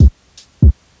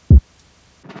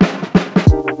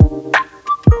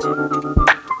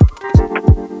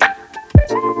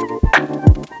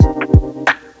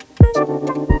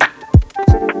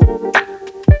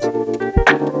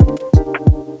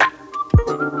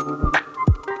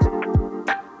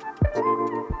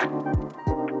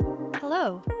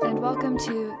welcome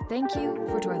to Thank You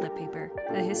for Toilet Paper,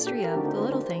 a history of the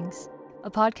little things. A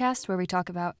podcast where we talk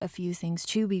about a few things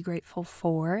to be grateful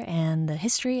for and the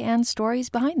history and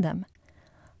stories behind them.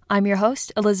 I'm your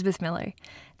host, Elizabeth Miller.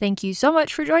 Thank you so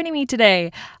much for joining me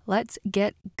today. Let's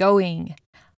get going.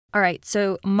 All right,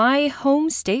 so my home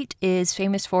state is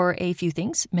famous for a few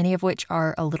things, many of which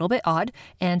are a little bit odd,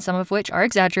 and some of which are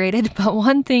exaggerated, but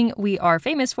one thing we are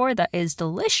famous for that is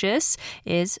delicious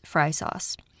is fry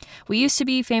sauce. We used to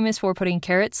be famous for putting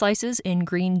carrot slices in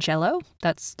green Jell-O.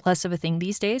 That's less of a thing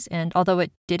these days, and although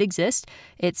it did exist,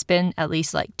 it's been at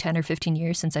least like 10 or 15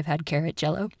 years since I've had carrot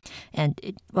Jell-O, and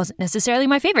it wasn't necessarily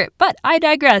my favorite, but I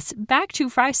digress. Back to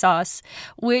fry sauce,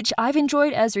 which I've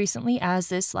enjoyed as recently as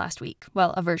this last week. Well,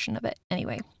 a version of it,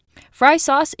 anyway. Fry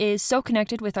sauce is so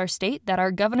connected with our state that our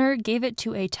governor gave it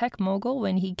to a tech mogul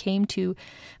when he came to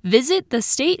visit the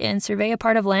state and survey a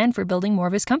part of land for building more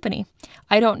of his company.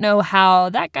 I don't know how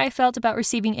that guy felt about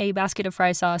receiving a basket of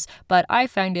fry sauce, but I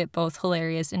find it both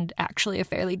hilarious and actually a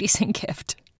fairly decent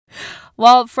gift.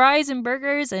 While fries and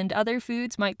burgers and other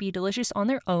foods might be delicious on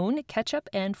their own, ketchup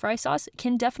and fry sauce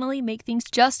can definitely make things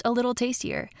just a little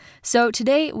tastier. So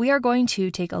today we are going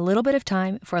to take a little bit of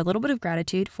time for a little bit of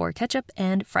gratitude for ketchup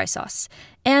and fry sauce.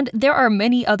 And there are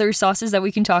many other sauces that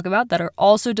we can talk about that are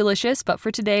also delicious, but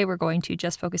for today we're going to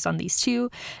just focus on these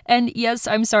two. And yes,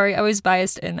 I'm sorry, I was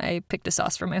biased and I picked a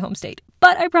sauce from my home state,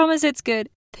 but I promise it's good.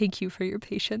 Thank you for your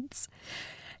patience.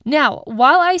 Now,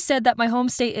 while I said that my home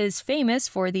state is famous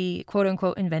for the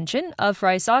quote-unquote invention of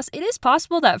fry sauce, it is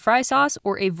possible that fry sauce,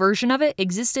 or a version of it,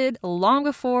 existed long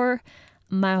before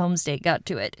my home state got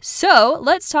to it. So,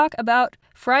 let's talk about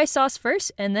fry sauce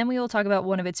first, and then we will talk about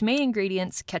one of its main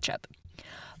ingredients, ketchup.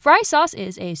 Fry sauce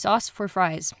is a sauce for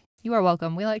fries. You are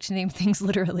welcome. We like to name things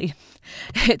literally.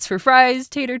 It's for fries,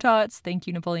 tater tots, thank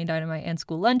you Napoleon Dynamite, and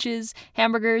school lunches,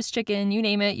 hamburgers, chicken, you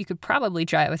name it. You could probably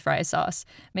try it with fry sauce.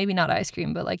 Maybe not ice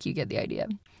cream, but you get the idea.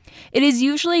 It is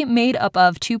usually made up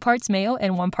of 2 parts mayo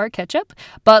and 1 part ketchup,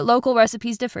 but local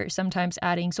recipes differ, sometimes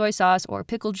adding soy sauce or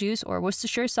pickle juice or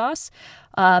Worcestershire sauce,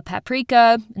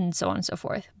 paprika, and so on and so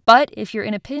forth. But if you're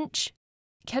in a pinch,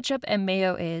 ketchup and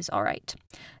mayo is all right.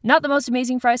 Not the most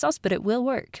amazing fry sauce, but it will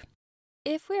work.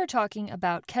 If we are talking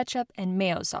about ketchup and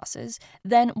mayo sauces,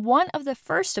 then one of the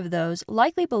first of those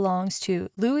likely belongs to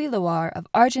Louis Loire of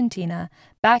Argentina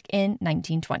back in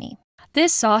 1920.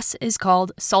 This sauce is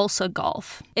called salsa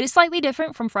golf. It is slightly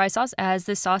different from fry sauce as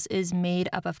this sauce is made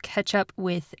up of ketchup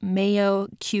with mayo,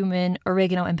 cumin,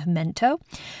 oregano, and pimento,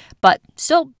 but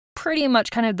still pretty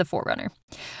much kind of the forerunner.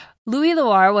 Louis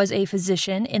Loire was a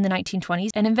physician in the 1920s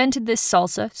and invented this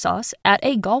salsa sauce at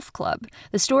a golf club.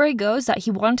 The story goes that he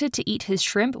wanted to eat his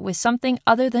shrimp with something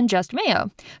other than just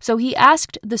mayo. So he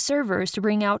asked the servers to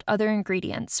bring out other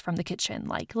ingredients from the kitchen,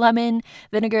 like lemon,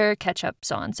 vinegar, ketchup,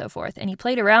 so on and so forth. And he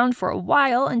played around for a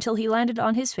while until he landed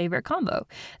on his favorite combo,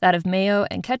 that of mayo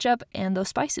and ketchup and those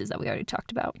spices that we already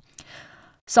talked about.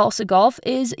 Salsa golf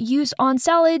is used on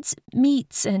salads,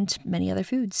 meats, and many other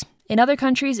foods. In other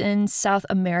countries in South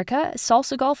America,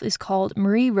 salsa golf is called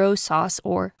Marie Rose sauce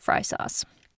or fry sauce.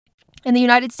 In the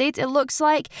United States, it looks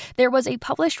like there was a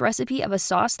published recipe of a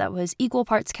sauce that was equal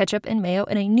parts ketchup and mayo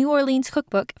in a New Orleans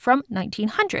cookbook from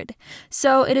 1900.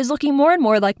 So it is looking more and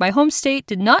more like my home state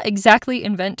did not exactly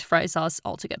invent fry sauce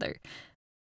altogether.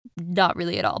 Not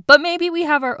really at all. But maybe we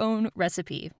have our own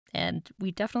recipe, and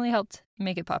we definitely helped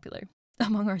make it popular.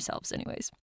 Among ourselves,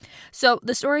 anyways. So,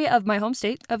 the story of my home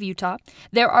state of Utah,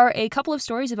 there are a couple of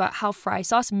stories about how fry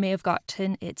sauce may have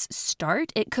gotten its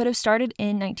start. It could have started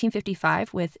in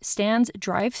 1955 with Stan's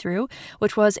Drive-Thru,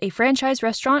 which was a franchise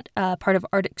restaurant, part of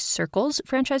Arctic Circle's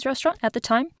franchise restaurant at the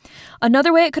time.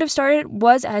 Another way it could have started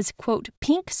was as, quote,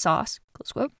 pink sauce,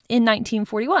 close quote, in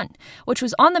 1941, which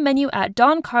was on the menu at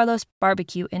Don Carlos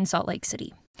Barbecue in Salt Lake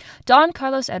City. Don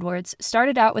Carlos Edwards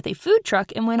started out with a food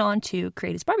truck and went on to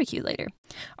create his barbecue later.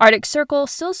 Arctic Circle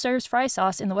still serves fry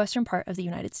sauce in the western part of the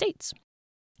United States.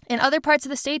 In other parts of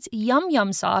the states, yum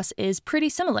yum sauce is pretty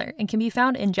similar and can be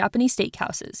found in Japanese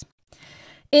steakhouses.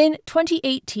 In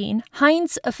 2018,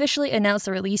 Heinz officially announced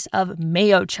the release of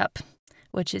Mayo Chup,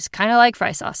 which is kind of like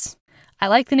fry sauce. I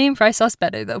like the name fry sauce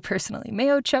better though, personally.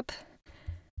 Mayo Chup.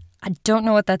 I don't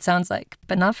know what that sounds like,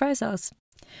 but not fry sauce.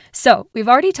 So, we've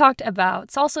already talked about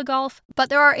salsa golf, but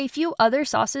there are a few other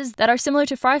sauces that are similar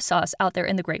to fry sauce out there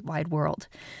in the great wide world.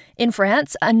 In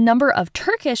France, a number of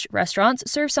Turkish restaurants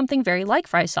serve something very like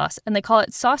fry sauce, and they call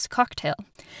it sauce cocktail.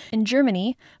 In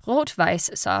Germany,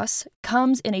 Rot-Weiss sauce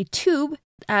comes in a tube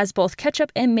as both ketchup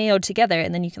and mayo together,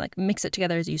 and then you can mix it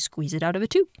together as you squeeze it out of a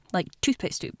tube, like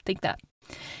toothpaste tube, think that.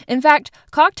 In fact,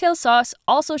 cocktail sauce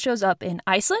also shows up in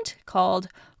Iceland, called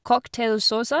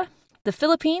cocktailsausa, The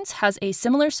Philippines has a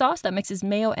similar sauce that mixes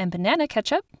mayo and banana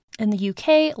ketchup. In the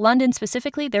UK, London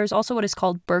specifically, there's also what is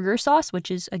called burger sauce, which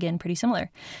is, again, pretty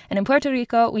similar. And in Puerto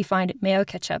Rico, we find mayo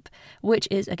ketchup, which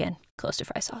is, again, close to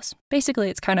fry sauce. Basically,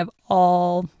 it's kind of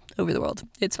all over the world.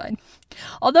 It's fine.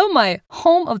 Although my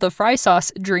home of the fry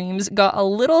sauce dreams got a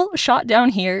little shot down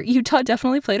here, Utah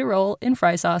definitely played a role in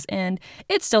fry sauce, and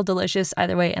it's still delicious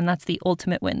either way, and that's the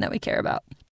ultimate win that we care about.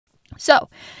 So,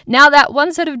 now that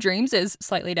one set of dreams is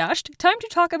slightly dashed, time to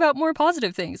talk about more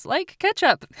positive things, like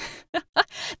ketchup.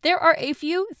 There are a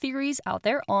few theories out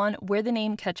there on where the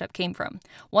name ketchup came from.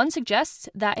 One suggests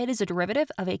that it is a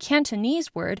derivative of a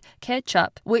Cantonese word,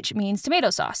 ketchup, which means tomato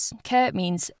sauce. Ke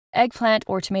means eggplant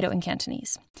or tomato in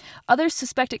Cantonese. Others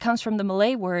suspect it comes from the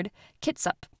Malay word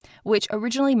kitsap, which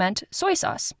originally meant soy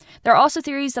sauce. There are also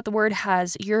theories that the word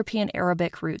has European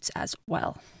Arabic roots as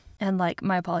well. And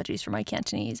my apologies for my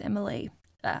Cantonese and Malay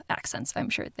accents.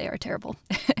 I'm sure they are terrible.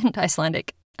 And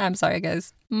Icelandic. I'm sorry,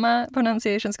 guys. My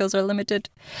pronunciation skills are limited.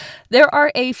 There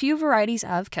are a few varieties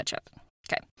of ketchup.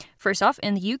 Okay, first off,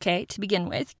 in the UK, to begin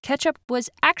with, ketchup was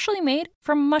actually made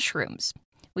from mushrooms.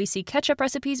 We see ketchup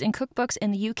recipes in cookbooks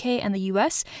in the UK and the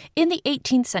US in the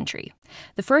 18th century.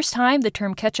 The first time the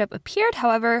term ketchup appeared,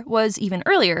 however, was even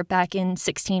earlier, back in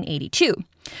 1682.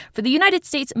 For the United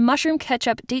States, mushroom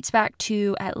ketchup dates back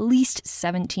to at least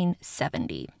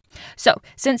 1770. So,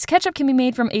 since ketchup can be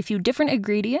made from a few different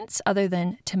ingredients other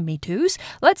than tomatoes,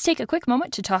 let's take a quick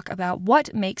moment to talk about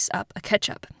what makes up a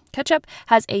ketchup. Ketchup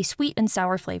has a sweet and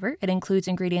sour flavor. It includes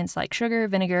ingredients like sugar,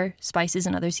 vinegar, spices,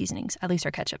 and other seasonings, at least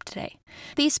our ketchup today.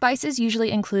 These spices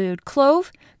usually include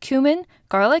clove, cumin,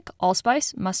 garlic,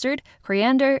 allspice, mustard,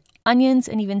 coriander, onions,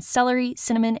 and even celery,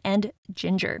 cinnamon, and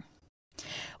ginger.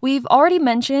 We've already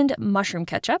mentioned mushroom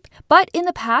ketchup, but in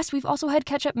the past we've also had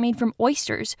ketchup made from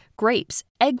oysters, grapes,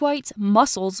 egg whites,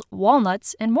 mussels,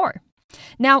 walnuts, and more.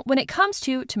 Now, when it comes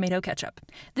to tomato ketchup,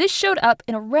 this showed up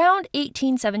in around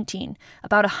 1817,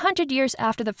 about 100 years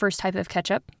after the first type of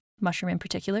ketchup, mushroom in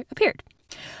particular, appeared.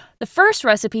 The first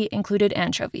recipe included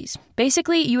anchovies.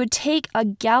 Basically, you would take a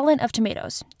gallon of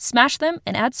tomatoes, smash them,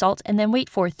 and add salt, and then wait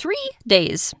for 3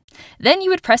 days. Then you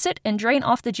would press it and drain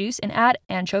off the juice and add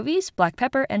anchovies, black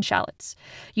pepper, and shallots.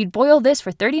 You'd boil this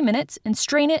for 30 minutes and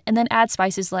strain it, and then add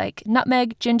spices like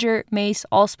nutmeg, ginger, mace,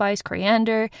 allspice,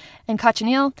 coriander, and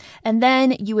cochineal. And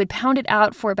then you would pound it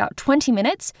out for about 20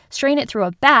 minutes, strain it through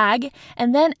a bag,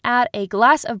 and then add a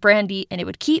glass of brandy, and it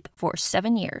would keep for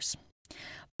 7 years.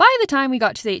 By the time we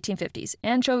got to the 1850s,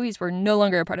 anchovies were no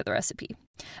longer a part of the recipe.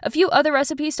 A few other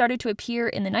recipes started to appear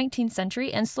in the 19th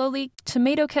century, and slowly,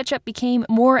 tomato ketchup became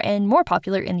more and more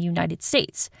popular in the United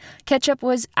States. Ketchup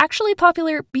was actually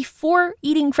popular before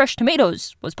eating fresh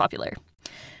tomatoes was popular.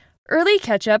 Early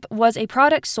ketchup was a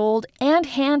product sold and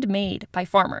handmade by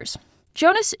farmers.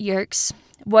 Jonas Yerkes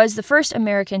was the first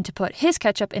American to put his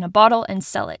ketchup in a bottle and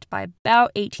sell it. By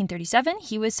about 1837,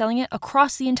 he was selling it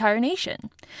across the entire nation.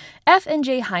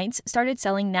 F&J Heinz started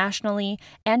selling nationally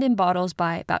and in bottles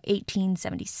by about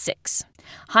 1876.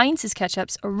 Heinz's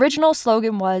ketchup's original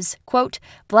slogan was, quote,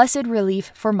 "Blessed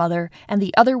relief for mother and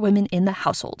the other women in the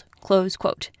household," close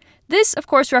quote. This, of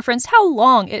course, referenced how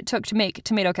long it took to make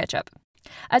tomato ketchup.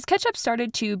 As ketchup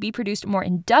started to be produced more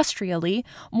industrially,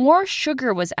 more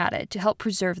sugar was added to help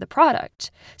preserve the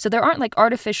product. So there aren't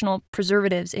artificial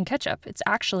preservatives in ketchup. It's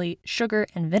actually sugar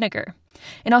and vinegar.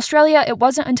 In Australia, it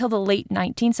wasn't until the late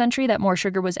 19th century that more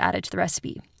sugar was added to the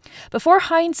recipe. Before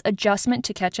Heinz's adjustment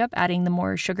to ketchup, adding the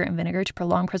more sugar and vinegar to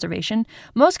prolong preservation,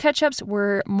 most ketchups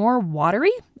were more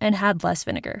watery and had less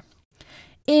vinegar.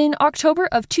 In October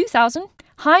of 2000,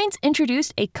 Heinz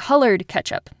introduced a colored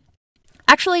ketchup.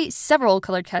 Actually, several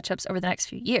colored ketchups over the next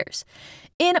few years.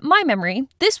 In my memory,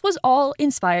 this was all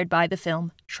inspired by the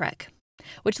film Shrek,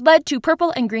 which led to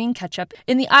purple and green ketchup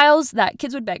in the aisles that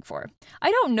kids would beg for. I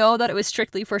don't know that it was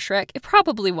strictly for Shrek, it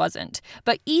probably wasn't,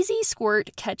 but Easy Squirt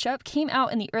ketchup came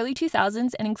out in the early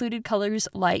 2000s and included colors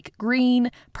like green,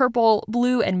 purple,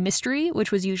 blue, and mystery,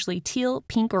 which was usually teal,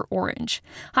 pink, or orange.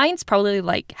 Heinz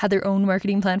probably had their own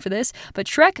marketing plan for this, but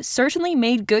Shrek certainly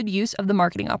made good use of the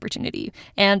marketing opportunity,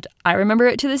 and I remember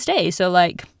it to this day, so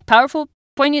powerful,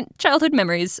 poignant childhood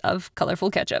memories of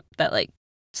colorful ketchup that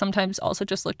sometimes also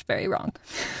just looked very wrong.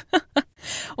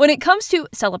 When it comes to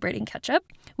celebrating ketchup,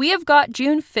 we have got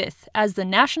June 5th as the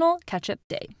National Ketchup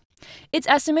Day. It's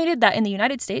estimated that in the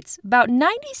United States, about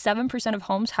 97% of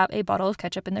homes have a bottle of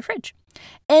ketchup in their fridge.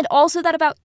 And also that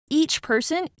about each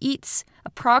person eats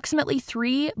approximately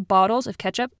 3 bottles of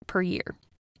ketchup per year.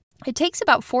 It takes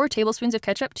about 4 tablespoons of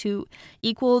ketchup to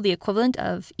equal the equivalent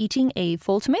of eating a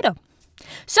full tomato.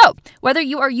 So, whether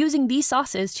you are using these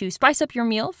sauces to spice up your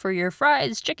meal for your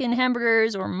fries, chicken,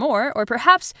 hamburgers, or more, or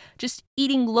perhaps just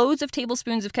eating loads of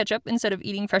tablespoons of ketchup instead of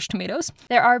eating fresh tomatoes,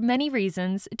 there are many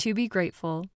reasons to be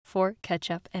grateful for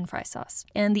ketchup and fry sauce.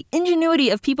 And the ingenuity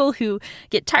of people who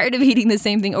get tired of eating the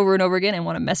same thing over and over again and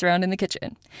want to mess around in the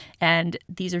kitchen. And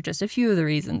these are just a few of the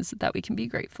reasons that we can be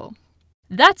grateful.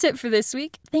 That's it for this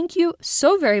week. Thank you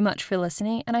so very much for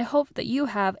listening, and I hope that you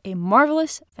have a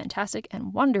marvelous, fantastic,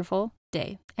 and wonderful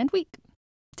day and week.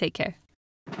 Take care.